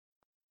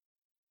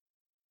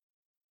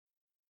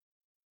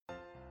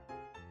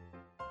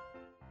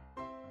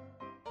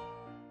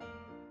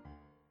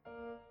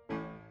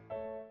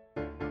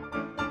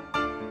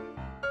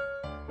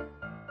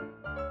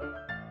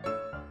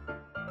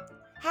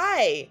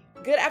Hi,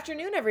 good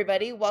afternoon,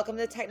 everybody. Welcome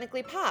to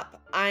Technically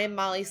Pop. I'm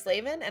Molly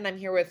Slavin, and I'm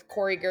here with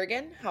Corey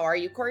Gergen. How are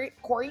you, Corey?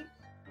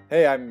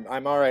 Hey, I'm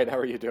all right. How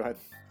are you doing?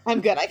 I'm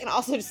good. I can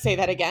also just say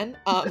that again.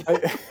 Oh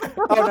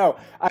no,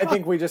 I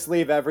think we just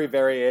leave every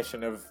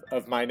variation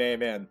of my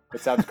name in.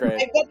 It sounds great.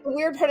 The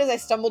weird part is I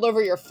stumbled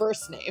over your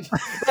first name.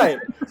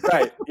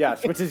 Right,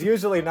 yes, which is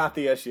usually not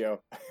the issue.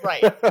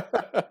 Right.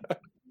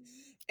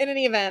 In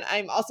any event,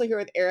 I'm also here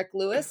with Eric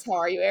Lewis. How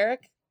are you,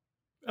 Eric?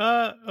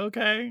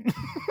 Okay.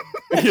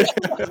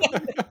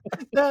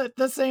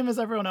 The same as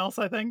everyone else,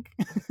 I think.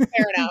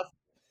 Fair enough.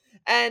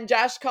 And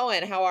Josh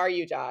Cohen, how are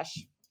you, Josh?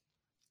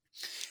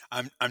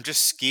 I'm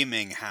just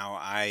scheming how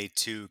I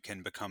too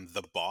can become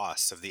the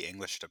boss of the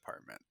English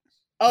department.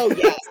 Oh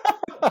yes.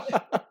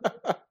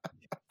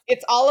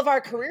 It's all of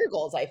our career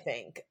goals, I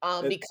think.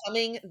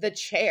 Becoming the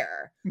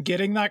chair.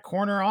 Getting that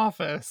corner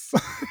office.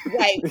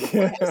 Right.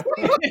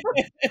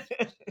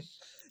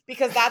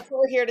 Because that's what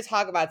we're here to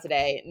talk about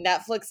today.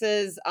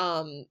 Netflix's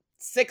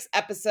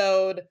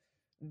 6-episode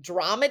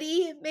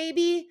dramedy,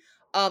 maybe,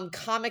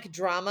 comic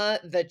drama,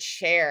 The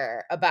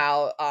Chair,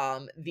 about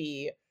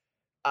the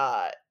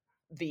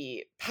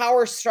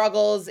power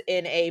struggles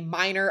in a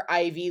minor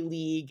Ivy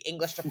League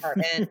English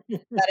department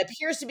that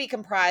appears to be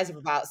comprised of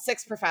about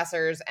 6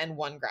 professors and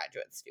 1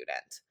 graduate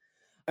student.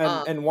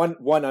 And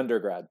one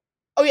undergrad.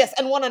 Oh yes,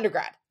 and 1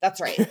 undergrad.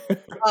 That's right.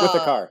 With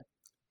a car.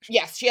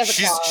 Yes, she has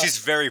a car. She's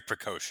very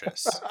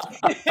precocious.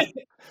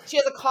 She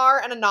has a car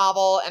and a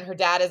novel, and her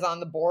dad is on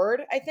the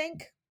board, I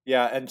think.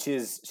 Yeah, and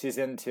she's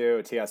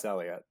into T.S.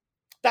 Eliot.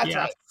 That's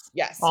right.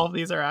 Yes. All of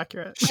these are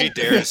accurate. She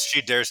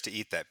dares to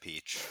eat that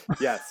peach.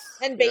 Yes.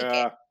 And bake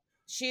it.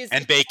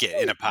 And bake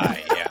it in a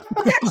pie, yeah.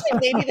 It's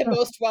actually maybe the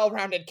most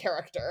well-rounded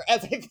character,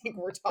 as I think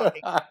we're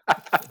talking.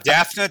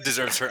 Daphne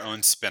deserves her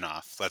own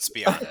spin-off, let's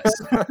be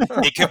honest.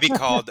 It could be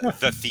called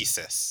The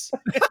Thesis.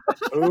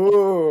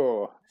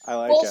 Ooh, I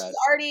like it. Well, she's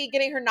already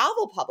getting her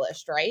novel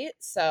published, right?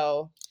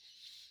 So,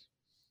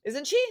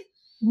 isn't she?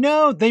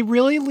 No, they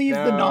really leave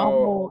the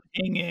novel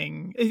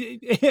hanging.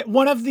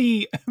 One of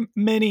the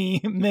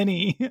many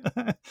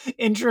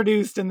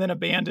introduced and then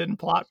abandoned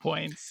plot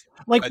points.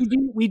 Like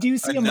we do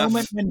see a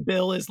moment when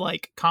Bill is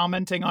like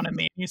commenting on a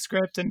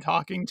manuscript and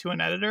talking to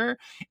an editor,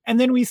 and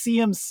then we see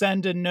him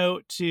send a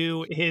note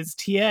to his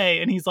TA,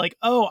 and he's like,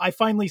 "Oh, I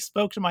finally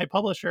spoke to my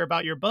publisher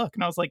about your book."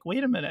 And I was like,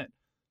 "Wait a minute,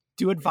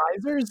 do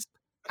advisors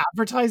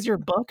advertise your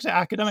book to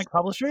academic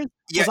publishers?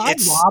 Yeah, I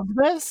robbed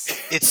this?"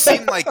 It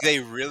seemed like they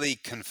really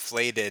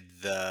conflated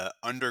the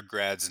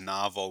undergrad's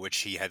novel, which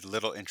he had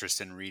little interest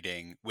in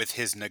reading, with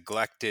his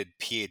neglected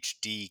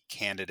PhD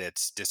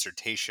candidate's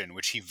dissertation,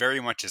 which he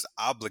very much is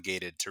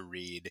obligated to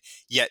read,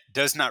 yet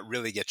does not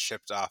really get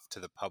shipped off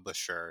to the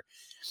publisher.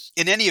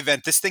 In any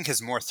event, this thing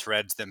has more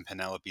threads than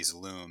Penelope's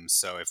loom,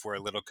 so if we're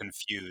a little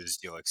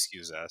confused, you'll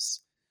excuse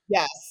us.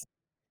 Yes.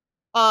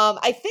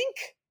 I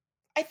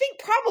think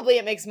probably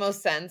it makes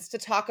most sense to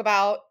talk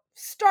about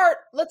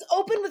let's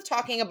open with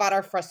talking about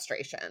our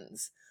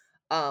frustrations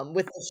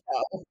with the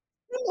show,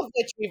 some of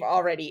which we've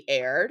already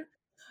aired.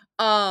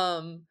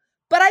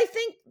 But I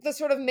think the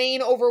sort of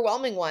main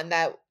overwhelming one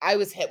that I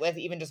was hit with,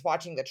 even just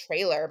watching the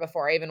trailer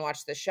before I even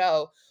watched the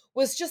show,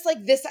 was just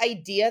like this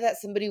idea that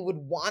somebody would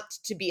want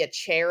to be a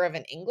chair of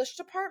an English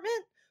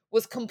department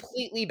was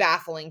completely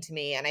baffling to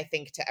me, and I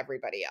think to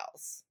everybody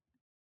else.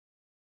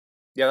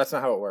 Yeah, that's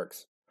not how it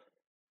works.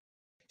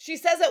 She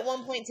says at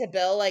one point to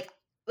Bill, like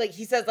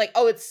he says, like,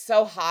 "Oh, it's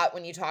so hot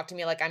when you talk to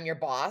me like I'm your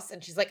boss,"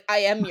 and she's like, "I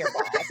am your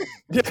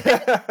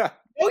boss."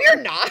 No,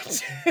 you're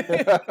not.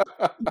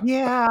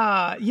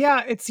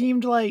 Yeah. It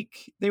seemed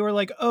like they were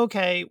like,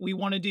 okay, we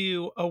want to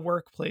do a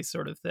workplace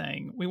sort of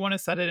thing. We want to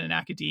set it in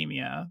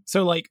academia.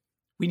 So like,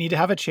 we need to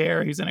have a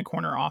chair who's in a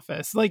corner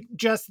office. Like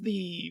just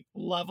the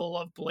level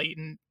of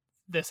blatant,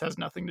 this has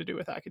nothing to do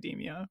with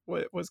academia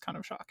was kind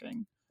of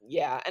shocking.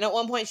 Yeah. And at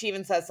one point she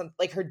even says something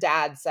like her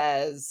dad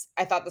says,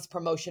 "I thought this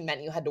promotion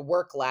meant you had to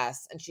work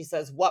less." And she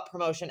says, "What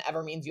promotion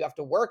ever means you have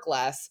to work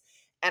less?"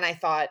 And I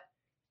thought,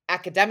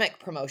 academic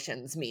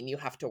promotions mean you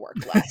have to work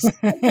less.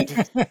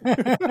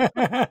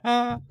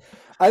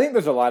 I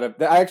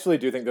actually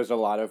do think there's a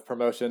lot of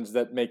promotions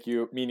that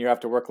mean you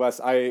have to work less.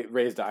 I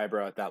raised an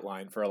eyebrow at that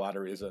line for a lot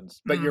of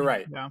reasons, but you're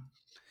right. Yeah.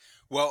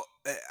 Well,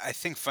 I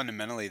think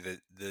fundamentally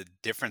the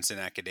difference in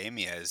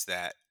academia is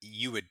that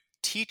you would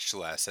teach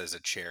less as a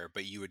chair,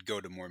 but you would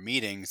go to more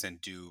meetings and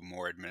do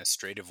more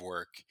administrative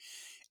work.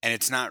 And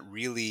it's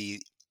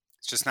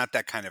just not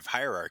that kind of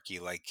hierarchy.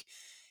 Like,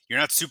 you're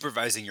not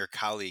supervising your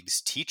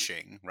colleagues'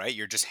 teaching, right?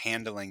 You're just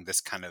handling this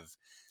kind of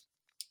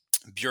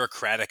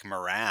bureaucratic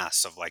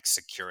morass of like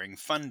securing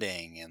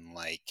funding and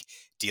like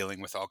dealing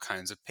with all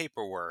kinds of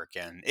paperwork,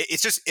 and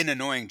it's just an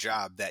annoying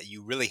job that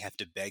you really have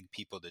to beg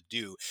people to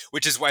do,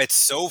 which is why it's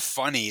so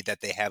funny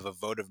that they have a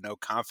vote of no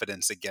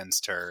confidence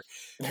against her,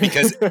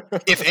 because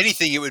if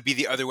anything it would be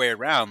the other way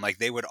around. Like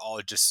they would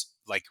all just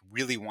like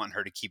really want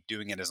her to keep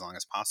doing it as long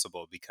as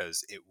possible,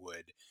 because it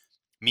would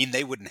mean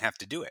they wouldn't have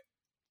to do it.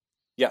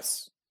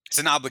 Yes, it's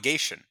an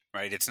obligation,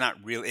 right? It's not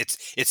real. It's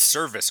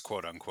service,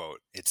 quote unquote.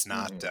 It's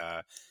not.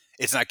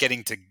 It's not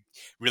getting to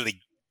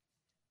really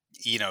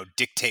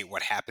dictate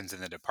what happens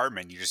in the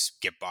department. You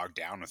just get bogged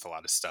down with a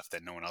lot of stuff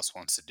that no one else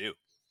wants to do.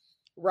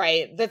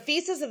 Right. The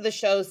thesis of the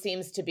show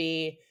seems to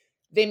be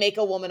they make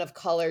a woman of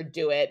color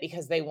do it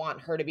because they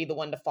want her to be the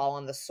one to fall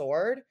on the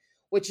sword,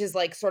 which is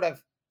like sort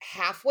of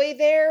halfway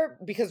there,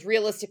 because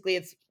realistically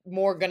it's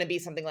more going to be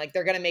something like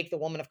they're going to make the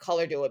woman of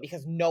color do it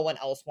because no one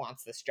else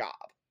wants this job.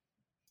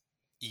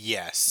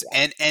 Yes.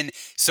 Yeah. And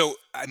so,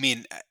 I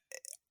mean,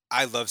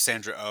 I love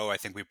Sandra Oh. I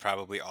think we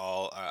probably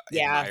all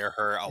Yeah. admire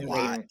her a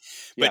lot.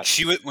 Yes.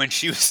 But when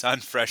she was on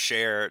Fresh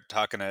Air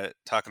talking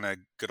to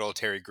good old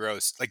Terry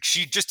Gross, like,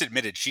 she just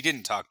admitted she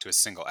didn't talk to a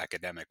single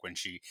academic when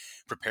she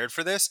prepared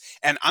for this.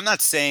 And I'm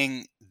not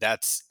saying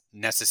that's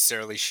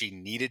necessarily she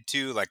needed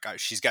to. Like,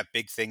 she's got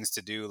big things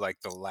to do,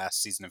 like the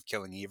last season of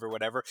Killing Eve or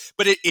whatever.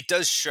 But it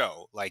does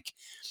show, like,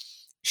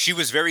 she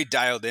was very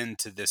dialed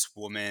into this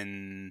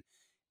woman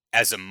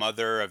as a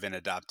mother of an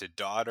adopted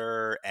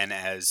daughter, and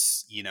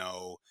as,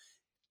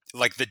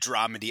 like, the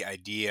dramedy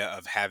idea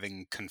of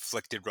having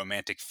conflicted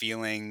romantic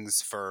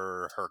feelings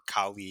for her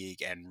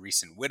colleague and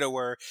recent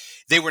widower.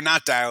 They were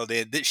not dialed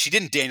in. She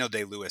didn't Daniel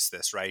Day-Lewis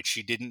this, right?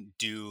 She didn't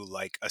do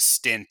like a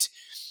stint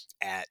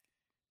at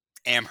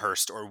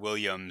Amherst or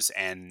Williams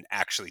and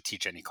actually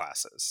teach any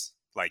classes.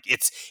 Like,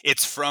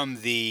 it's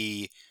from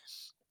the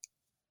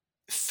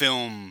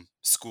film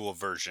school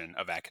version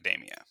of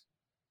academia,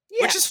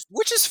 Yeah.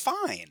 which is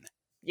fine.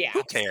 Yeah.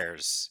 Who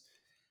cares?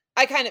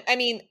 I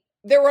mean,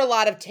 there were a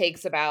lot of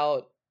takes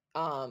about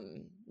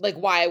like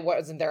why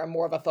wasn't there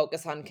more of a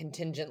focus on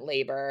contingent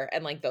labor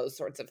and like those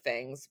sorts of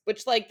things,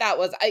 which like that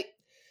was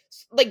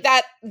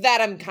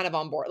that I'm kind of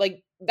on board.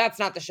 Like, that's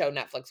not the show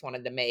Netflix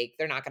wanted to make.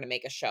 They're not going to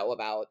make a show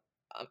about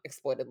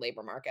exploited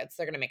labor markets.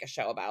 They're going to make a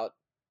show about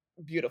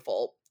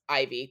beautiful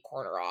Ivy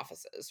corner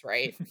offices,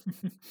 right?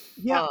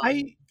 Yeah,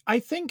 I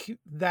think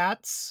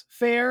that's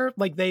fair.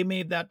 Like, they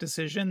made that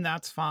decision,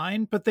 that's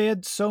fine. But they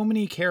had so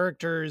many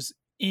characters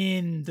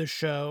in the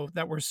show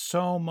that were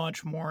so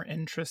much more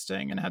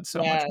interesting and had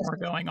so much more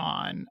going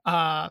on.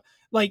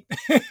 Like,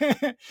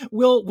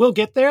 we'll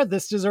get there.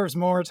 This deserves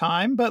more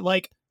time, but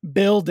like,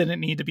 Bill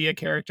didn't need to be a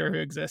character who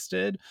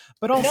existed.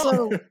 But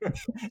also,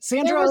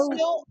 Sandra,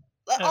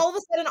 all of a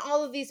sudden,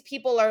 all of these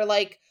people are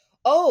like,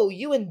 oh,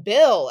 you and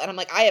Bill. And I'm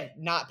like, I have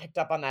not picked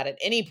up on that at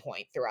any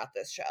point throughout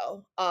this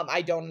show.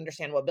 I don't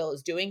understand what Bill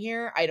is doing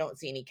here. I don't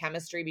see any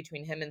chemistry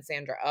between him and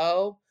Sandra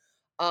Oh.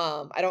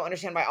 I don't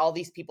understand why all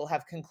these people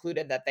have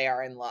concluded that they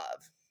are in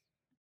love.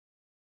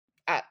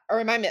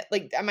 Or am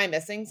I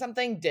missing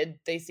something? Did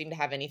they seem to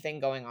have anything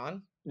going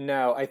on?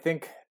 No, I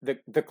think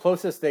the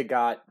closest they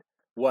got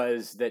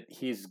was that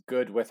he's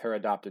good with her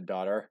adopted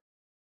daughter.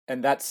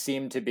 And that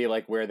seemed to be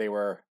like where they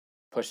were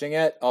pushing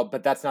it.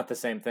 But that's not the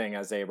same thing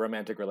as a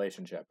romantic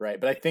relationship, right?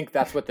 But I think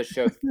that's what the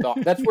show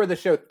thought. That's where the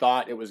show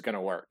thought it was going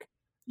to work.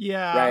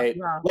 Yeah. Right.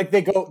 Yeah. Like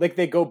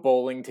they go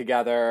bowling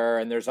together,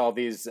 and there's all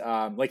these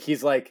like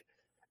he's like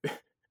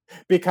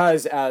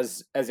because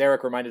as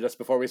Eric reminded us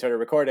before we started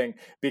recording,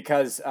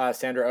 because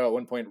Sandra Oh at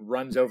one point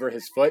runs over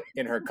his foot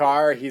in her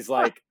car, he's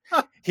like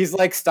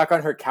stuck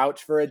on her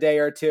couch for a day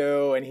or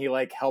two, and he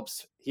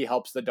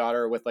helps the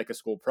daughter with like a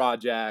school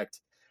project.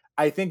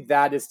 I think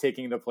that is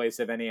taking the place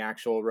of any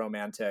actual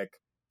romantic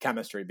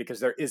chemistry, because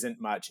there isn't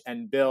much.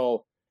 And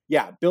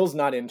Bill's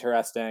not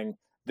interesting.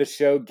 The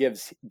show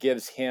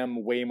gives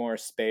him way more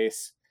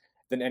space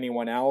than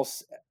anyone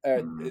else,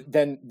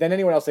 than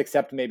anyone else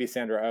except maybe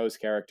Sandra Oh's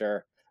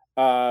character.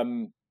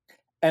 And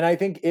I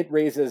think it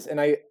raises, and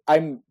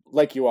I'm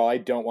like you all, I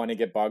don't want to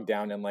get bogged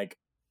down in like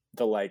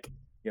the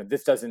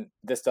this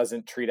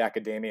doesn't treat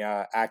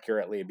academia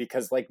accurately,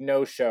 because like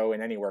no show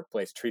in any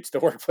workplace treats the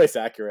workplace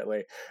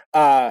accurately.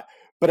 But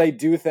I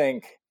do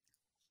think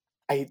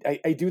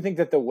I do think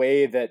that the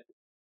way that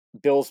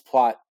Bill's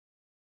plot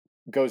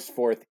goes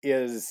forth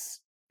is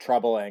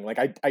troubling. Like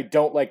I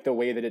don't like the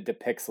way that it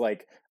depicts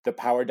like the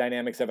power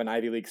dynamics of an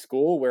Ivy League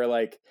school, where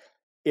like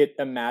it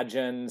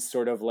imagines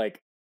sort of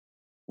like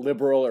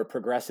liberal or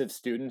progressive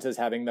students as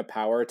having the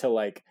power to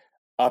like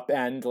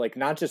upend like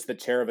not just the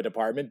chair of a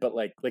department, but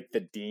like the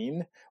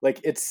dean.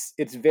 Like it's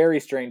very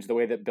strange the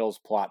way that Bill's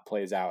plot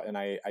plays out, and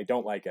I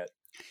don't like it.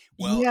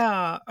 Well,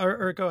 yeah,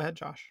 or go ahead,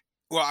 Josh.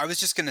 Well, I was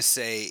just gonna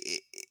say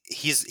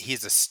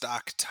he's a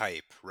stock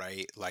type,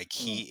 right? Like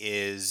he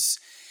is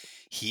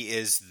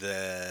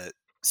the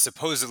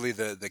supposedly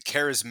the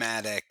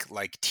charismatic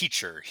like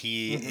teacher.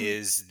 He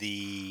is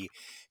the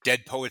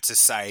Dead Poet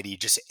Society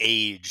just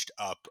aged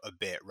up a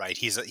bit, right?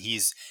 He's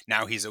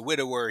a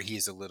widower.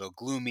 He's a little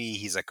gloomy.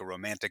 He's like a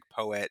romantic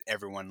poet.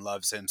 Everyone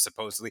loves him,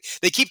 supposedly.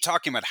 They keep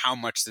talking about how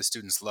much the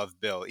students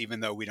love Bill, even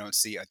though we don't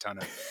see a ton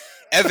of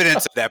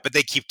evidence of that, but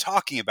they keep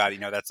talking about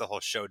it. That's the whole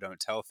show don't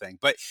tell thing.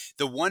 But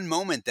the one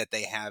moment that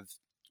they have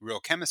real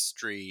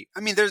chemistry, I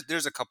mean,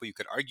 there's a couple you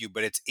could argue,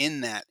 but it's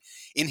in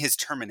his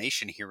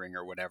termination hearing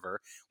or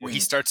whatever, where he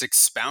starts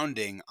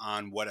expounding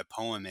on what a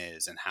poem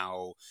is and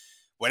how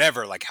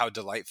whatever, like how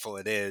delightful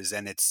it is.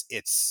 And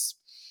it's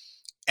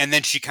and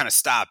then she kind of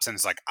stops and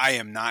is like, I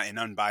am not an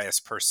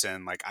unbiased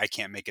person. Like, I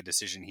can't make a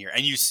decision here.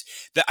 And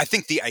I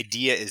think the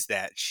idea is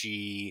that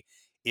she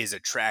is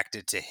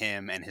attracted to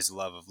him and his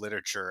love of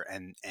literature.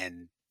 And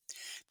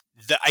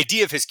the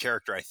idea of his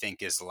character, I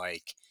think, is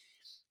like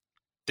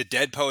the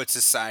Dead Poets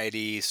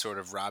Society, sort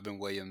of Robin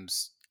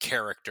Williams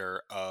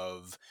character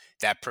of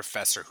that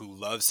professor who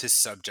loves his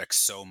subject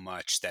so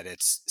much that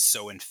it's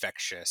so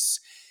infectious.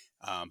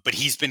 But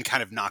he's been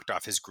kind of knocked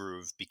off his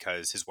groove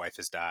because his wife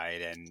has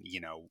died and,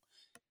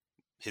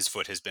 his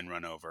foot has been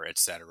run over,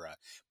 etc.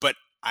 But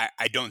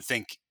I don't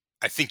think,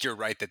 I think you're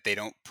right that they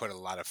don't put a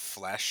lot of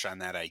flesh on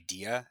that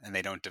idea and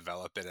they don't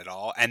develop it at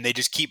all. And they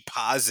just keep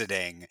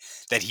positing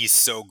that he's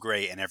so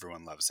great and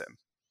everyone loves him.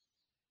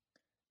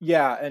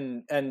 Yeah,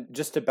 and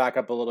just to back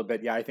up a little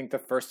bit, yeah, I think the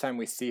first time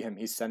we see him,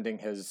 he's sending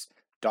his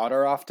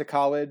daughter off to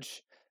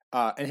college,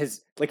 and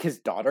his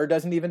daughter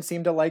doesn't even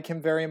seem to like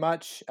him very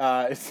much.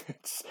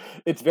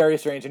 It's very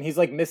strange, and he's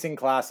like missing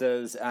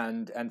classes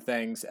and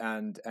things,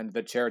 and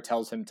the chair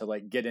tells him to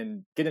like get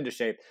into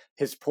shape.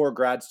 His poor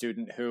grad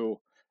student who,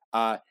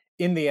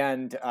 in the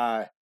end,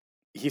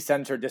 he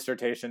sends her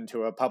dissertation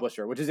to a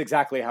publisher, which is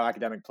exactly how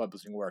academic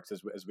publishing works,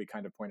 as we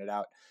kind of pointed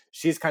out.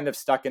 She's kind of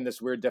stuck in this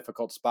weird,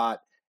 difficult spot.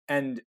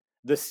 And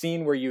the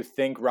scene where you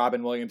think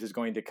Robin Williams is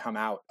going to come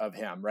out of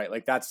him, right?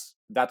 Like that's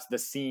the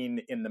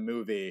scene in the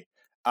movie.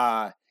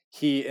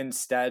 He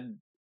instead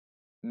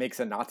makes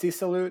a Nazi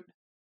salute,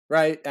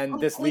 right? And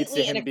this leads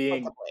to him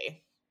being,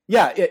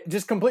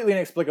 just completely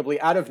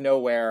inexplicably out of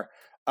nowhere.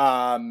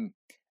 And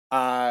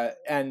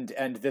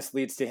this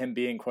leads to him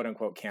being quote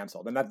unquote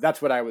canceled. And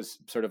that's what I was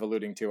sort of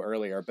alluding to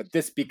earlier. But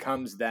this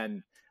becomes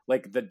then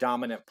like the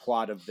dominant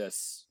plot of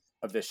this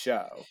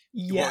show.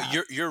 Yeah.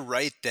 Well, you're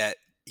right that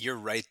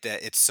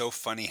it's so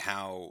funny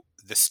how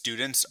the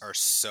students are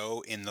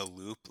so in the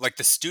loop. Like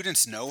the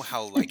students know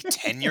how like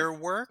tenure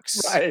works.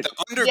 Right.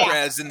 The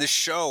undergrads in the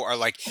show are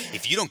like,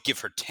 if you don't give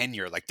her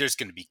tenure, like there's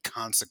going to be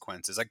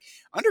consequences. Like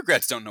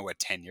undergrads don't know what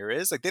tenure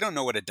is. Like they don't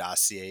know what a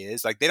dossier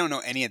is. Like they don't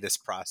know any of this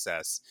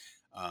process.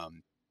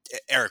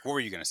 Eric, what were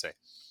you going to say?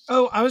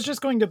 Oh, I was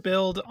just going to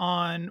build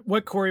on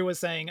what Corey was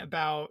saying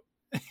about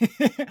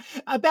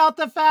about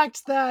the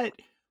fact that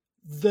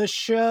the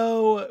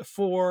show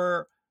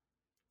for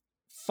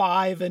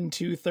 5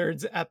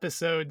 2/3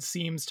 episodes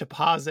seems to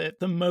posit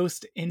the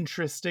most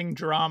interesting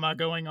drama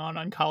going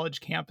on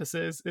college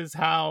campuses is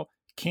how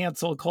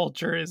cancel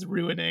culture is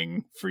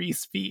ruining free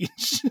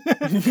speech.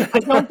 I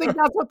don't think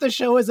that's what the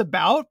show is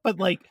about, but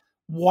like,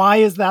 why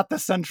is that the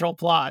central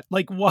plot?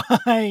 Like,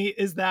 why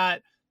is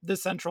that the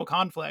central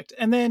conflict?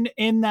 And then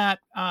in that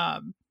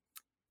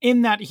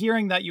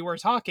hearing that you were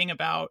talking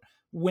about,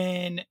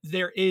 when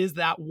there is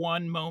that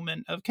one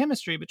moment of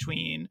chemistry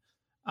between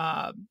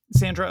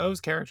Sandra Oh's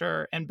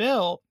character and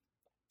Bill,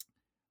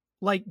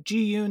 like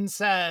Ji-yoon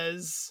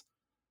says,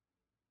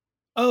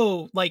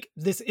 oh, like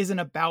this isn't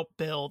about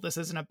Bill, this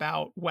isn't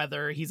about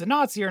whether he's a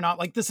Nazi or not,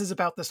 like this is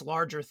about this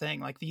larger thing,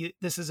 like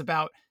this is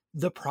about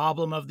the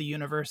problem of the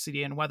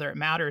university and whether it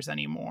matters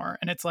anymore.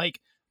 And it's like,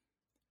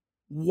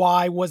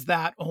 why was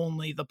that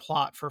only the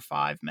plot for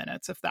 5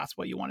 minutes if that's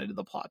what you wanted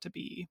the plot to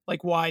be?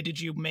 Like, why did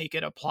you make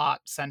it a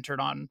plot centered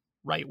on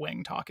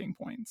right-wing talking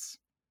points?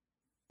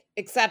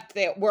 Except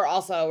that we're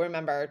also,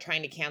 remember,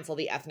 trying to cancel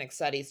the ethnic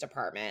studies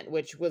department,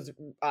 which was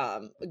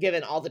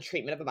given all the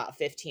treatment of about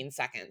 15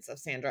 seconds of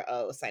Sandra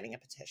Oh signing a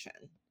petition.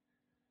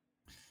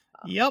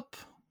 Yep.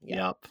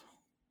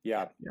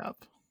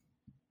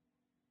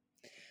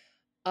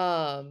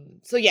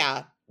 So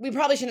yeah, we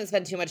probably shouldn't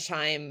spend too much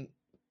time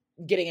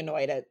getting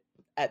annoyed at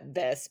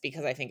this,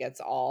 because I think it's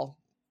all,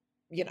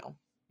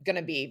 going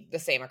to be the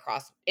same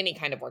across any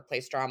kind of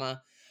workplace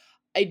drama.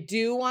 I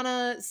do want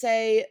to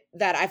say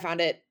that I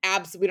found it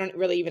we don't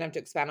really even have to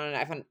expand on it.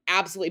 I found it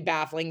absolutely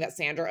baffling that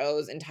Sandra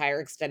Oh's entire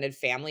extended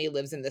family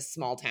lives in this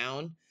small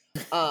town.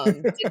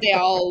 Did they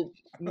all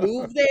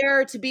move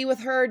there to be with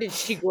her? Did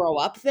she grow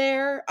up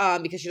there?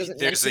 Because she doesn't.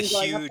 There's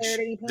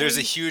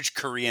a huge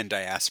Korean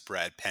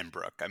diaspora at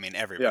Pembroke. I mean,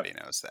 everybody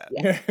knows that.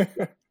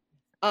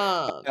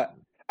 Yeah.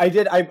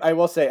 I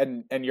will say,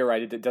 and you're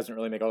right, it doesn't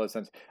really make all the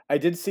sense. I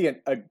did see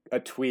a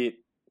tweet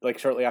like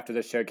shortly after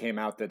the show came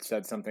out that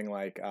said something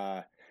like,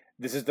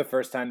 this is the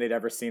first time they'd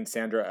ever seen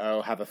Sandra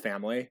Oh have a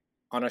family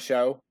on a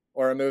show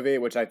or a movie,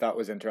 which I thought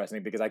was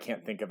interesting because I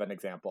can't think of an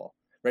example,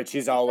 right?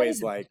 She's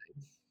always like,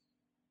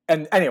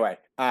 and anyway,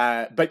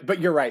 but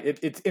you're right.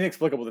 It's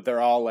inexplicable that they're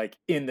all like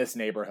in this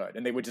neighborhood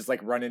and they would just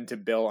like run into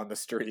Bill on the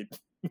street.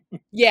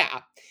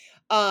 Yeah.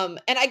 And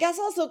I guess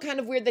also kind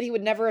of weird that he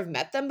would never have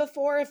met them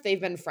before if they've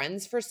been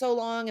friends for so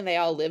long and they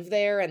all live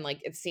there. And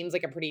like, it seems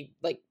like a pretty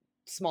like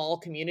small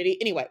community.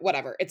 Anyway,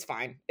 whatever. It's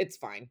fine.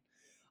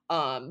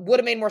 Would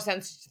have made more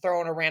sense to throw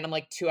in a random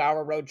like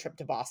 2-hour road trip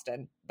to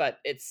Boston, but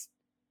it's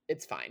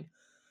fine.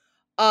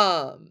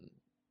 The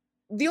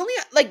only,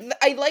 like,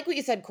 I like what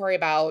you said, Corey,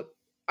 about,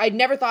 I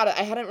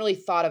hadn't really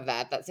thought of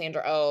that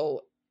Sandra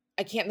Oh,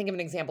 I can't think of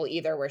an example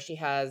either where she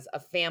has a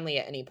family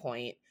at any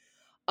point.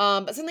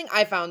 But something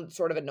I found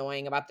sort of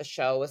annoying about the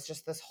show was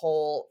just this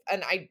whole,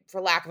 and for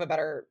lack of a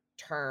better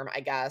term, I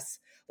guess,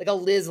 a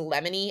Liz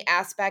Lemony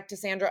aspect to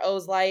Sandra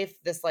Oh's life,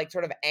 this like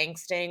sort of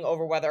angsting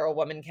over whether a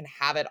woman can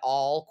have it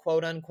all,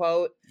 quote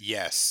unquote.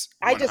 Yes,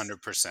 I just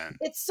 100%.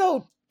 it's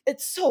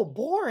so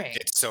boring.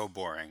 It's so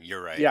boring.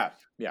 You're right. Yeah.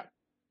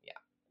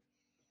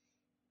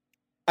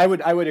 I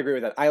would agree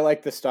with that. I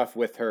like the stuff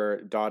with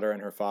her daughter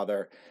and her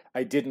father.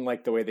 I didn't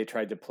like the way they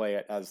tried to play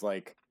it as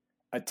like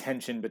a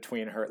tension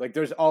between her. Like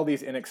there's all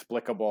these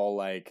inexplicable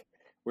like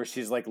where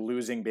she's like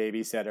losing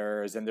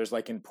babysitters and there's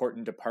like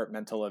important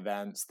departmental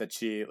events that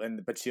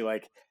but she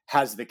like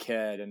has the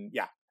kid and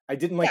yeah. I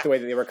didn't like the way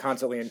that they were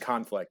constantly in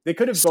conflict. They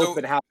could have both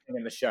been happening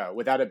in the show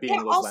without it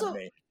being Liz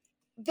Lemony.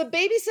 The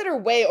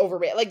babysitter way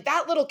overrated. Like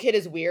that little kid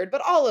is weird,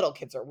 but all little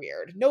kids are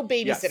weird. No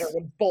babysitter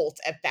would bolt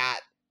at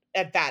that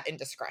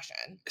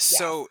indiscretion.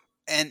 So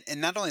and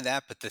not only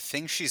that, but the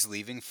things she's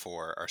leaving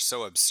for are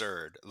so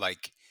absurd.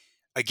 Like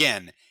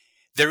again,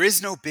 there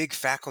is no big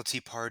faculty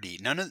party.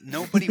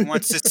 Nobody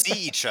wants to see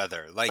each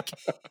other. Like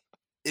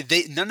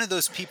none of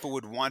those people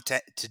would want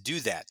to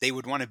do that. They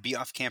would want to be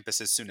off campus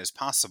as soon as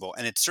possible.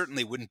 And it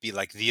certainly wouldn't be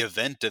like the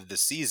event of the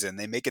season.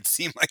 They make it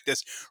seem like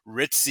this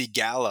ritzy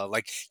gala.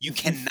 Like you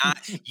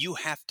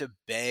have to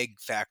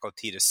beg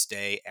faculty to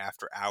stay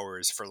after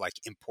hours for like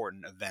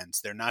important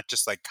events. They're not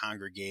just like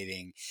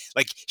congregating.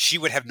 Like she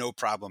would have no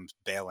problem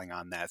bailing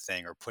on that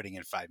thing or putting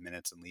in 5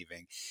 minutes and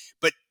leaving.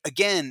 But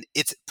again,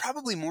 it's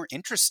probably more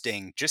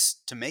interesting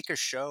just to make a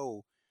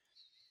show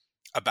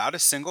about a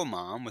single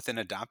mom with an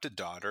adopted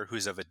daughter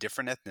who's of a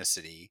different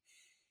ethnicity,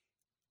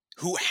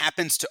 who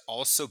happens to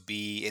also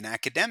be an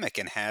academic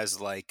and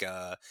has like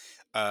a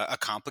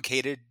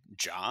complicated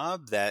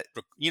job that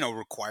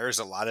requires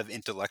a lot of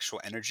intellectual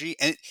energy.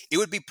 And it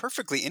would be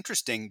perfectly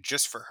interesting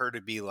just for her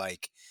to be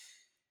like,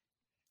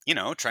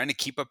 trying to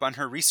keep up on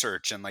her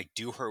research and like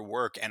do her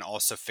work and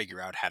also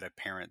figure out how to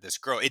parent this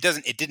girl. It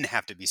didn't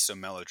have to be so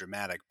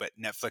melodramatic, but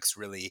Netflix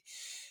really,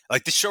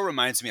 like, the show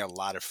reminds me a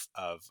lot of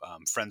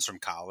Friends from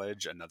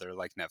College, another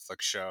like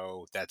Netflix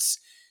show that's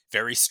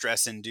very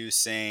stress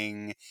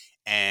inducing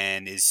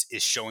and is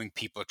showing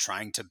people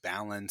trying to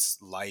balance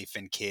life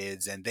and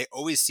kids. And they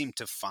always seem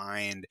to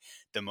find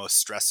the most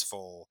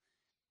stressful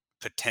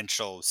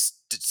potential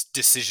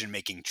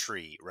decision-making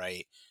tree,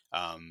 right?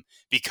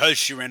 Because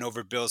she ran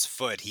over Bill's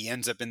foot, he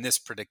ends up in this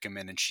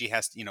predicament and she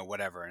has to,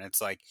 whatever. And it's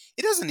like,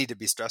 it doesn't need to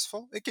be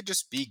stressful. It could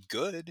just be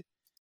good.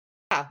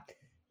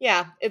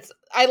 Yeah,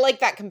 I like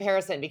that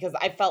comparison because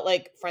I felt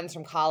like Friends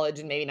from College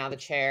and maybe Now the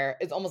Chair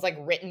is almost like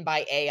written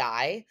by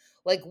AI.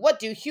 Like, what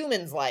do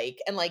humans like?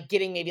 And like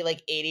getting maybe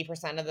like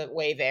 80% of the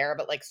way there,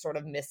 but like sort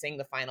of missing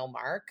the final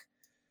mark.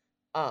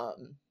 I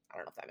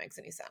don't know if that makes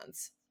any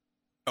sense.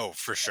 Oh,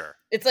 for sure.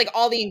 It's like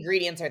all the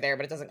ingredients are there,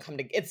 but it doesn't come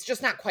to. It's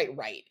just not quite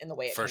right in the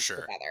way it comes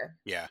together.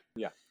 Yeah.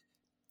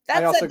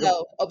 That said,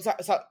 though,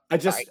 sorry.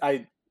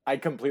 I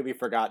completely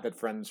forgot that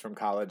Friends from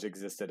College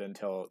existed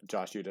until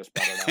Josh, you just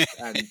brought it up,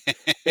 and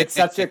it's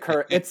such a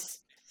it's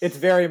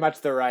very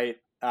much the right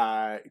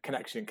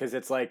connection because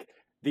it's like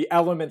the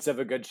elements of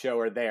a good show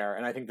are there,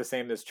 and I think the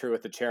same is true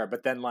with The Chair.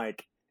 But then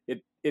like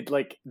it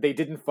like they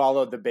didn't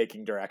follow the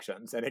baking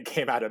directions, and it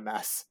came out a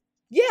mess.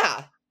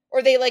 Yeah,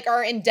 or they like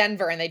are in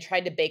Denver and they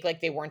tried to bake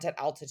like they weren't at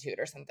altitude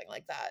or something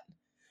like that.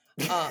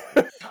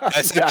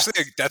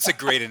 That's a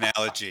great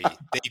analogy.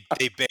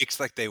 They baked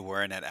like they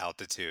weren't at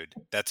altitude.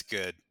 That's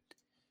good.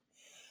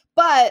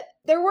 But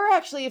there were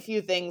actually a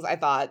few things I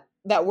thought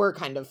that were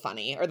kind of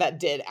funny or that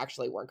did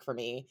actually work for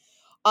me.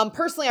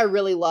 Personally, I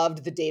really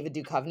loved the David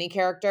Duchovny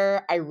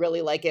character. I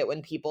really like it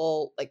when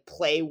people like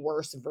play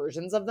worse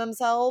versions of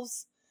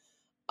themselves.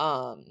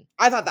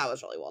 I thought that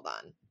was really well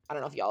done. I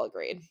don't know if y'all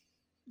agreed.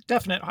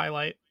 Definite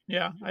highlight.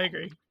 Yeah, I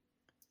agree.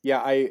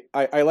 Yeah,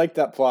 I like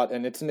that plot,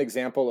 and it's an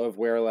example of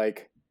where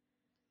like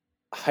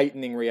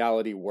heightening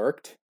reality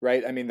worked,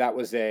 right? I mean, that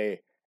was an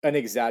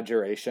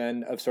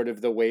exaggeration of sort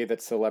of the way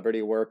that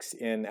celebrity works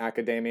in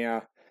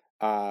academia,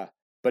 but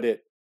I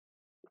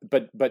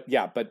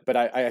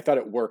thought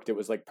it worked. It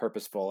was like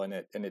purposeful, and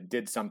it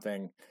did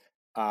something.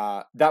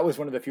 That was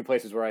one of the few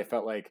places where I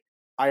felt like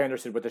I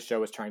understood what the show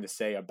was trying to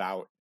say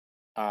about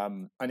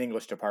an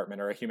English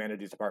department or a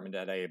humanities department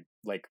at a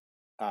like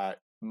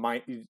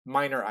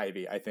minor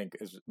Ivy, I think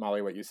is,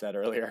 Molly, what you said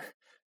earlier.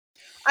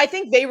 I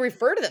think they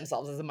refer to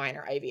themselves as a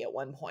minor Ivy at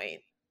one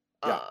point.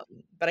 Yeah.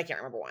 But I can't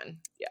remember when.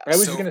 Yeah. I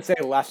was just going to say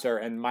lesser,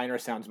 and minor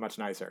sounds much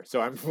nicer.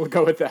 So we'll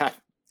go with that.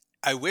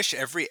 I wish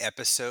every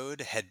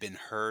episode had been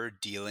her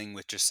dealing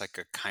with just like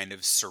a kind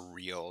of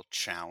surreal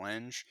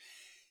challenge,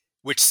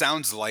 which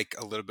sounds like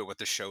a little bit what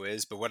the show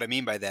is. But what I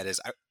mean by that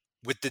is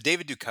with the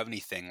David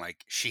Duchovny thing,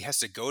 like she has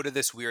to go to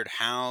this weird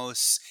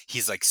house.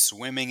 He's like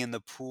swimming in the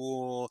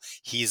pool.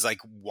 He's like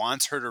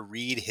wants her to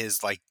read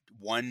his like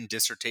one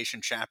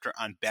dissertation chapter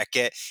on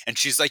Beckett. And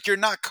she's like, you're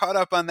not caught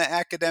up on the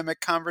academic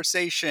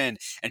conversation.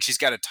 And she's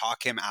got to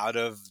talk him out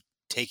of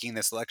taking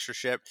this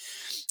lectureship.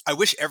 I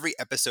wish every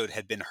episode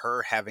had been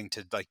her having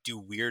to like do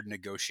weird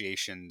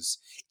negotiations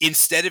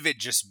instead of it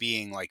just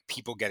being like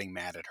people getting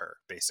mad at her,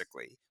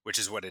 basically, which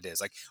is what it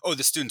is. Like, oh,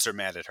 the students are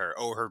mad at her.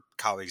 Oh, her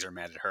colleagues are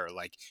mad at her.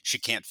 Like, she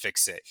can't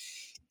fix it.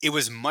 It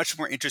was much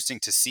more interesting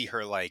to see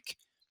her like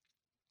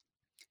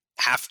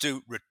have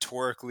to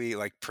rhetorically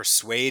like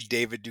persuade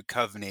David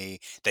Duchovny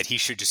that he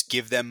should just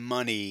give them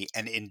money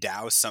and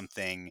endow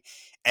something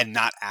and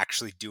not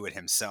actually do it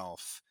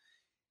himself.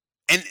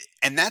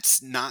 And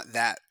that's not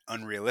that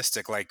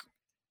unrealistic. Like,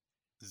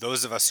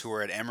 those of us who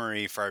were at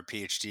Emory for our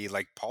PhD,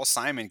 like Paul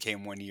Simon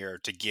came one year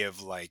to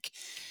give like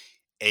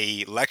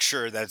a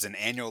lecture that's an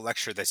annual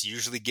lecture that's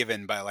usually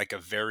given by like a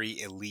very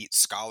elite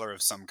scholar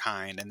of some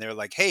kind. And they're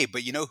like, hey,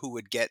 but you know who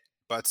would get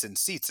butts in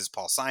seats is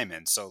Paul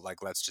Simon. So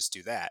like, let's just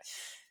do that.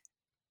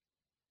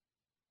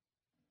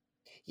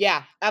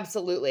 Yeah,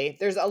 absolutely.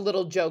 There's a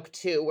little joke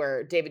too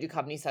where David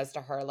Duchovny says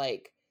to her,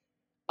 like,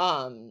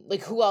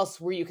 who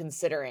else were you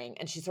considering?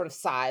 And she sort of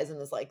sighs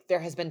and is like, there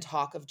has been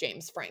talk of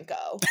James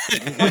Franco.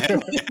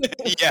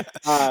 Yeah.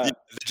 The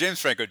James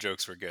Franco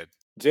jokes were good.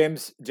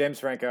 James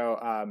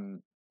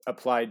Franco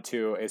applied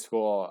to a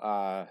school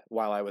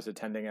while I was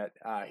attending it.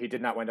 He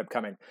did not wind up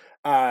coming.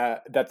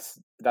 That's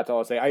all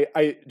I'll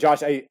say.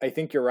 Josh, I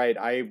think you're right.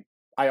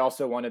 I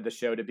also wanted the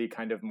show to be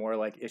kind of more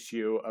like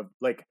issue of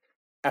like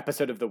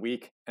episode of the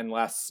week and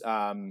less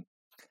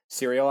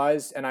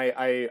serialized. And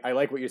I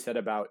like what you said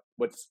about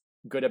what's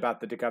good about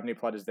the Duchovny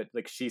plot is that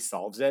like she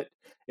solves it.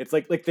 It's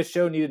like the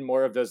show needed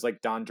more of those like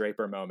Don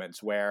Draper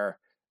moments where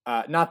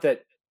not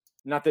that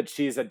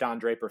she's a Don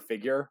Draper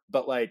figure,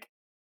 but like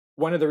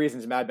one of the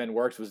reasons Mad Men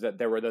works was that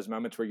there were those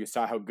moments where you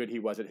saw how good he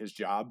was at his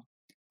job.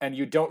 And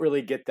you don't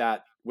really get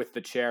that with the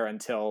chair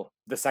until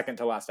the second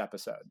to last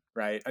episode,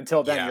 right?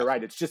 Until then, You're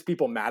right. It's just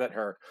people mad at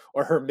her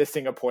or her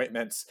missing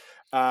appointments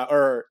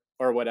or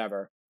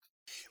whatever.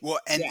 Well,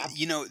 and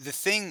you know,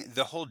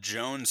 the whole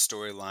Joan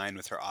storyline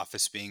with her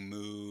office being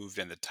moved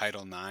and the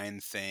Title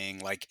IX thing,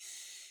 like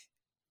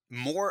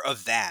more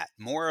of that,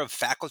 more of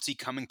faculty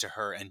coming to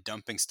her and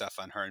dumping stuff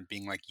on her and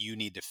being like, you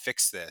need to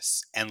fix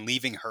this, and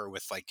leaving her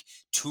with like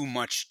too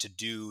much to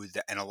do.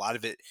 And a lot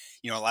of it,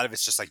 you know, a lot of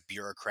it's just like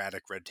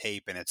bureaucratic red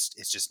tape and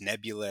it's just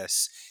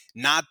nebulous.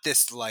 Not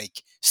this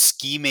like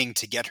scheming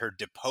to get her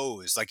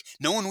deposed. Like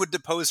no one would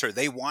depose her.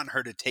 They want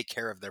her to take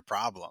care of their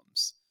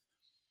problems.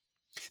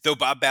 Though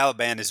Bob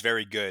Balaban is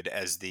very good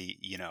as the,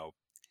 you know,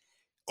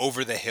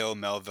 over the hill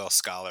Melville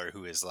scholar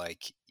who is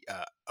like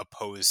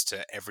opposed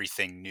to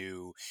everything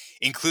new,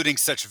 including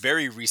such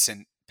very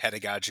recent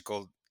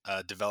pedagogical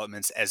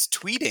developments as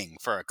tweeting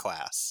for a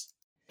class.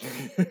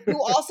 Who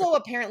also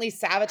apparently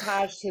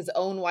sabotaged his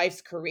own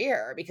wife's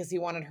career because he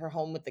wanted her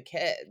home with the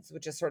kids,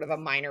 which is sort of a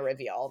minor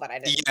reveal that I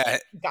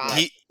didn't.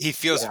 Yeah, he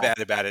feels bad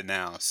about it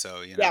now.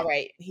 So you know. Yeah,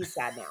 right. He's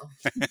sad now.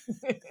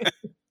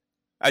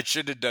 I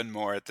should have done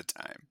more at the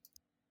time.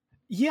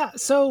 Yeah.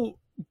 So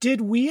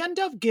did we end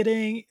up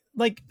getting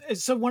like?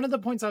 So one of the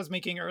points I was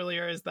making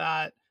earlier is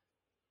that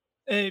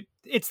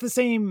it's the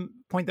same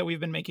point that we've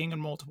been making in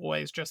multiple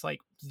ways. Just like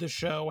the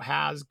show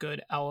has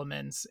good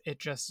elements, it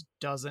just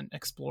doesn't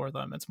explore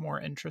them. It's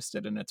more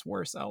interested in its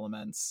worst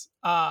elements.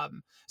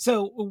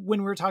 So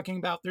when we're talking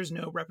about there's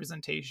no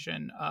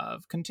representation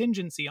of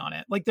contingency on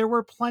it, like there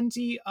were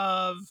plenty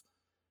of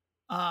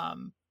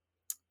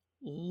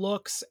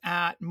looks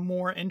at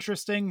more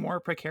interesting, more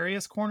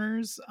precarious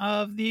corners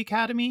of the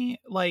academy.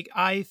 Like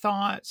I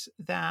thought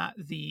that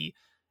the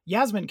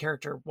Yasmin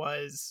character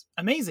was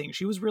amazing.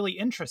 She was really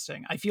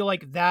interesting. I feel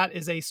like that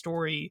is a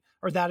story,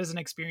 or that is an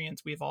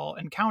experience we've all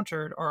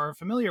encountered or are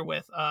familiar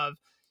with, of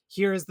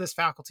here is this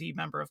faculty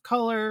member of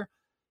color.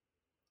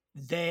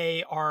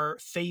 They are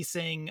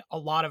facing a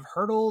lot of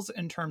hurdles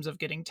in terms of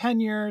getting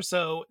tenure.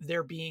 So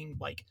they're being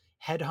like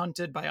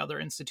headhunted by other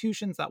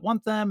institutions that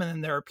want them. And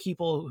then there are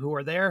people who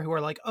are there who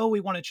are like, oh, we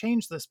want to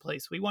change this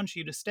place. We want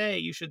you to stay.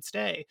 You should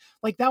stay.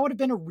 Like that would have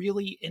been a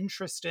really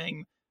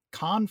interesting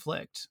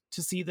conflict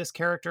to see this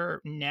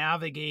character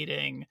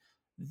navigating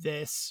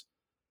this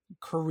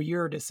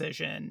career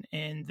decision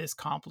in this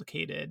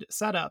complicated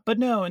setup. But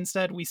no,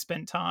 instead we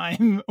spent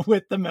time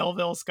with the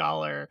Melville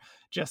scholar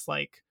just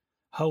like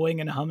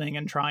hoeing and humming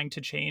and trying to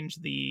change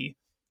the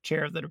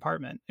chair of the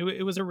department.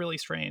 It was a really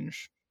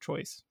strange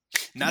choice.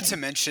 Not to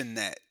mention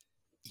that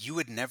you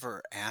would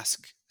never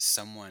ask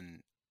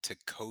someone to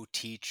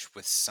co-teach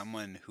with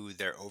someone who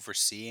they're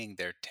overseeing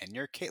their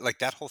tenure case. Like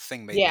that whole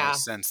thing made no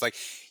sense.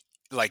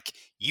 Like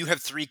you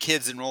have 3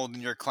 kids enrolled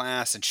in your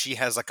class and she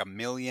has like 1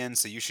 million,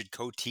 so you should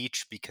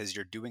co-teach because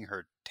you're doing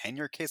her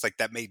tenure case. Like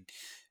that made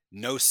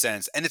no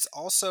sense. And it's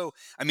also,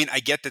 I mean,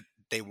 I get that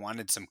they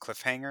wanted some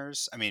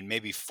cliffhangers. I mean,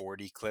 maybe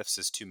 40 cliffs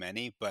is too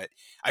many, but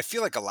I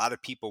feel like a lot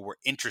of people were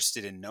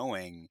interested in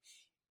knowing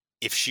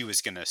if she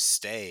was going to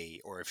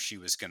stay or if she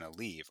was going to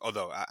leave.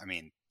 Although, I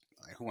mean,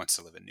 who wants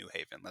to live in New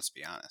Haven? Let's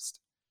be honest.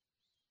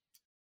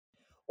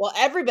 Well,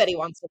 everybody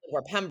wants to live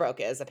where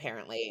Pembroke is,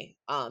 apparently.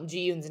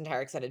 Ji-yoon's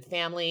entire extended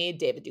family.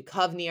 David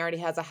Duchovny already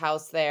has a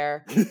house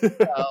there.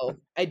 So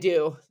I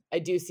do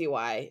see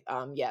why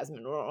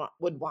Yasmin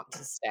would want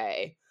to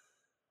stay.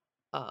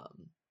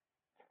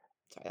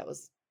 Sorry, that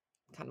was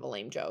kind of a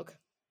lame joke.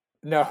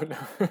 No.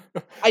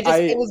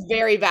 I was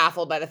very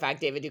baffled by the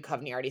fact David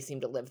Duchovny already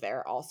seemed to live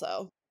there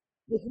also.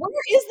 Like,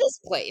 where is this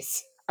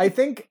place? I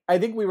think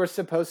we were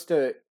supposed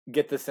to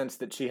get the sense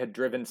that she had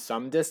driven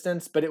some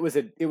distance, but it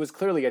was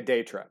clearly a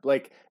day trip.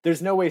 Like,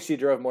 there's no way she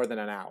drove more than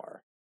an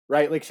hour,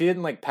 right? Like, she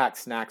didn't like pack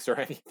snacks or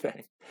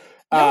anything.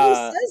 No, he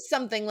says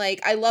something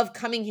like, "I love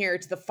coming here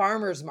to the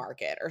farmer's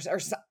market," or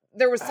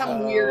there was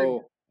some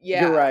weird.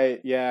 Yeah, you're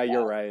right. Yeah,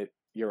 you're right.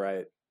 You're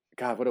right.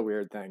 God, what a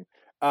weird thing.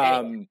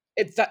 Anyway,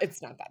 it's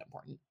not that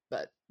important,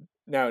 but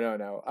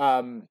no.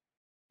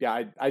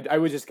 Yeah, I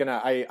was just gonna.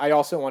 I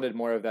also wanted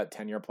more of that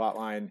tenure plot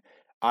line.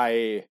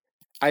 I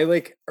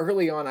like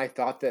early on. I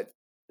thought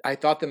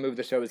the move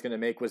the show was going to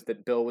make was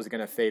that Bill was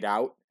going to fade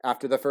out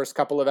after the first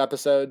couple of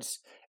episodes,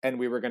 and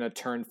we were going to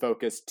turn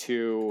focus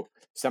to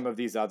some of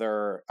these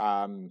other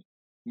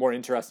more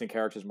interesting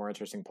characters, more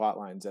interesting plot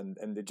lines, and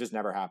it just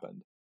never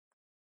happened.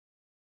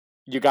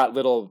 You got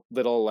little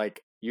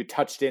like you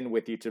touched in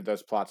with each of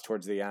those plots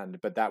towards the end,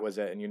 but that was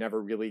it, and you never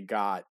really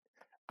got.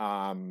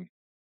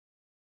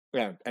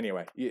 Yeah.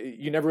 Anyway,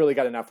 you never really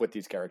got enough with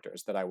these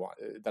characters that I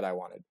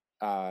wanted,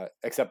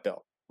 except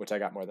Bill, which I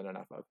got more than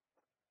enough of.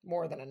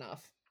 More than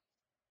enough.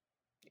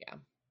 Yeah.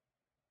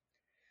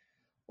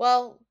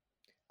 Well,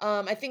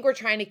 I think we're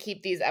trying to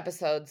keep these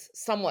episodes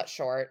somewhat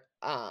short,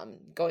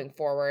 going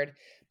forward,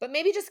 but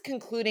maybe just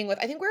concluding with,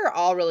 I think we're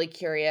all really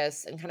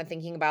curious and kind of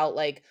thinking about,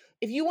 like,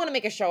 if you want to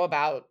make a show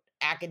about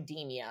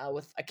academia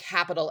with a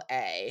capital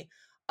A,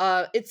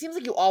 it seems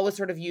like you always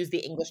sort of use the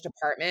English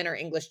department or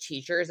English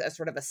teachers as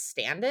sort of a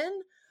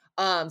stand-in.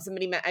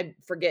 I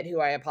forget who,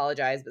 I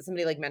apologize, but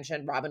somebody like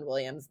mentioned Robin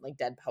Williams, like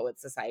Dead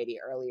Poets Society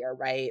earlier,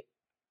 right?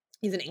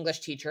 He's an English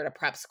teacher at a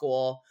prep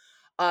school.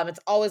 It's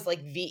always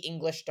like the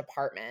English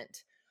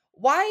department.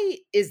 Why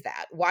is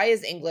that? Why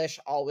is English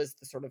always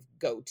the sort of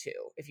go-to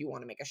if you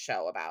want to make a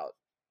show about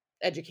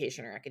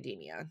education or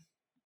academia?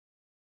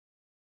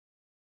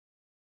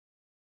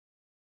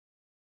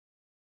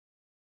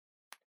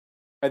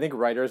 I think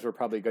writers were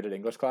probably good at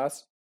English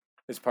class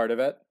is part of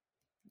it.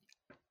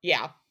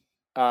 Yeah.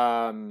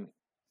 I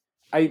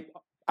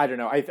don't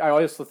know. I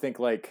also think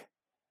like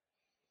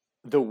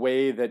the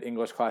way that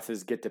English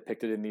classes get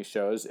depicted in these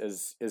shows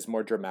is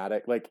more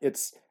dramatic. Like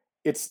it's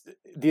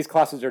these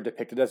classes are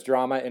depicted as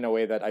drama in a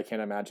way that I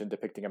can't imagine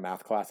depicting a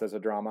math class as a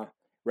drama,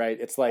 right?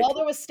 It's like, well,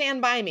 there was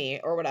Stand By Me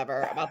or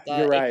whatever about the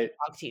you're right.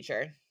 dog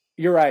teacher.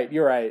 You're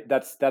right.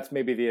 That's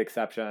maybe the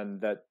exception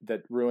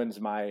that ruins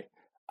my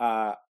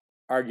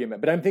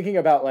argument. But I'm thinking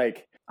about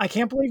like, I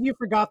can't believe you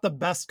forgot the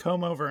best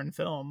comb over in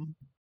film.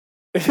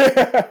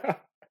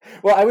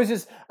 Well, I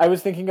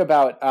was thinking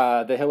about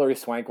the Hilary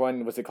Swank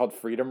one. Was it called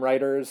Freedom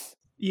Writers?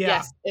 Yeah.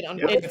 Yes,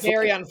 it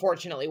very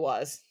unfortunately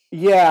was.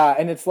 Yeah,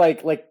 and it's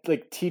like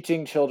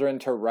teaching children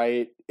to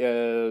write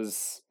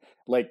is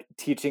like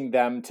teaching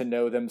them to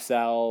know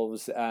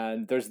themselves,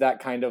 and there's that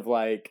kind of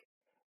like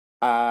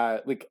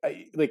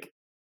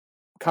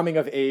coming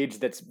of age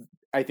that's,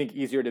 I think,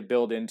 easier to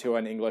build into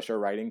an English or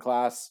writing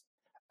class.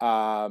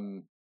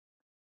 I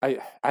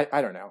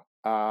don't know.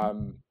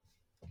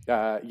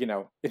 You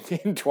know,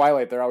 in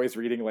Twilight, they're always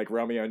reading like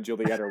Romeo and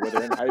Juliet or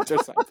Wuthering Heights or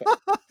something.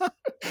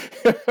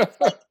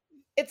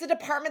 It's a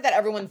department that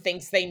everyone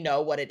thinks they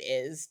know what it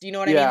is. Do you know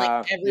what I mean?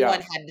 Like,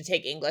 everyone had to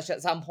take English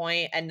at some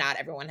point, and not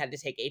everyone had to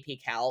take AP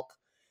Calc.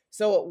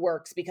 So it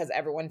works because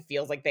everyone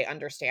feels like they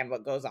understand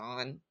what goes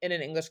on in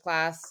an English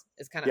class,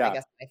 is kind of, I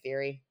guess, my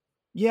theory.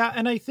 Yeah,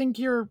 and I think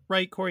you're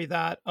right, Corey,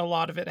 that a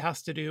lot of it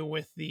has to do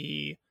with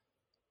the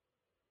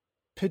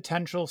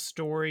potential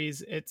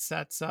stories it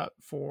sets up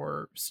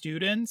for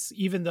students,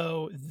 even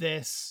though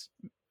this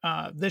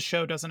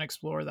show doesn't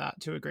explore that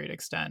to a great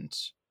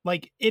extent.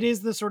 Like, it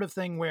is the sort of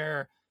thing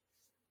where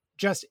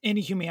just in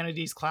a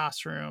humanities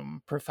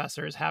classroom,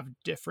 professors have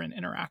different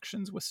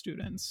interactions with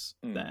students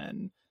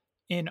than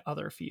in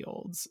other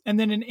fields. And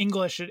then in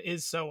English, it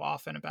is so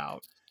often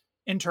about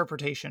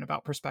interpretation,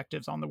 about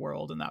perspectives on the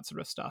world and that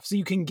sort of stuff. So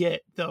you can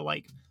get the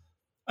like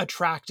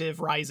attractive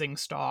rising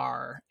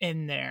star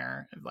in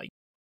there, like.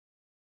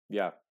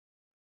 Yeah.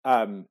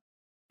 And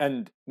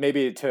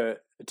maybe to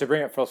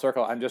bring it full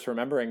circle, I'm just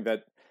remembering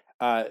that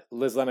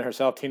Liz Lemon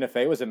herself, Tina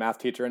Fey, was a math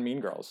teacher in Mean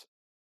Girls.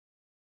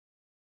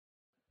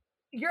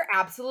 You're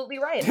absolutely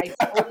right.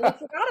 I totally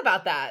forgot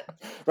about that.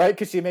 Right?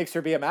 Because she makes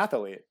her be a math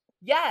elite.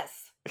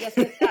 Yes.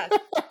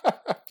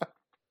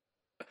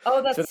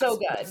 Oh, that's so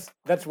good.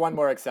 That's one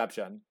more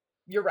exception.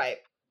 You're right.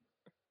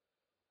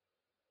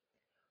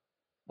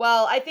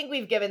 Well, I think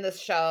we've given this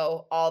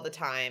show all the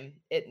time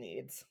it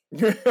needs.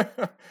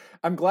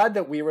 I'm glad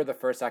that we were the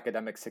first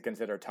academics to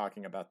consider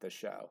talking about this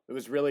show. It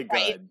was really good.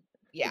 Right.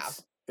 Yeah.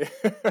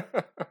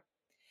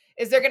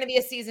 Is there going to be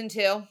a season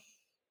 2?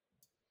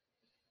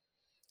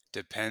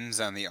 Depends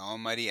on the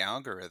almighty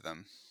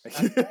algorithm.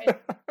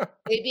 Right.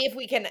 Maybe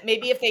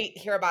if they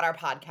hear about our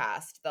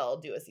podcast, they'll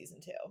do a season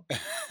 2.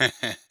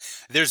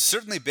 There's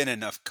certainly been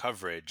enough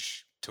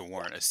coverage to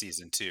warrant a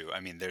season 2. I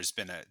mean, there's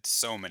been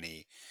so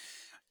many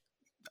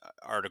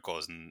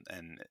articles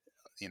and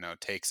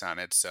takes on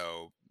it,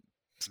 so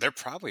there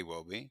probably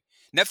will be.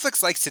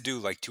 Netflix likes to do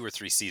like 2 or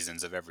 3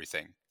 seasons of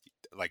everything,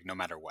 like no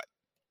matter what.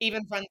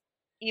 Even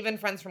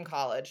friends from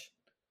college.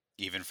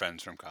 Even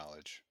Friends from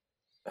College.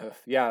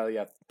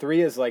 Yeah.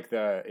 3 is like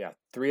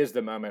three is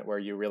the moment where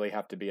you really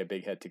have to be a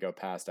big hit to go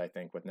past, I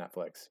think, with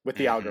Netflix, with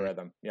the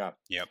algorithm. Yeah.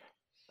 Yep.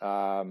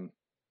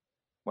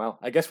 Well,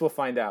 I guess we'll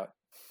find out.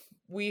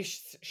 We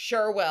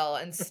sure will,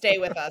 and stay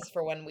with us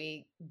for when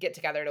we get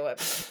together to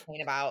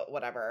complain about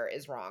whatever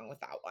is wrong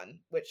with that one,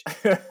 which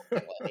it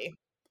will be.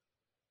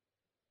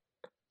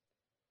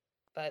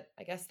 But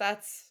I guess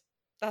that's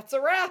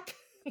a wrap.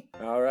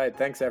 All right.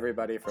 Thanks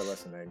everybody for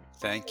listening.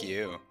 Thank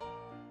you.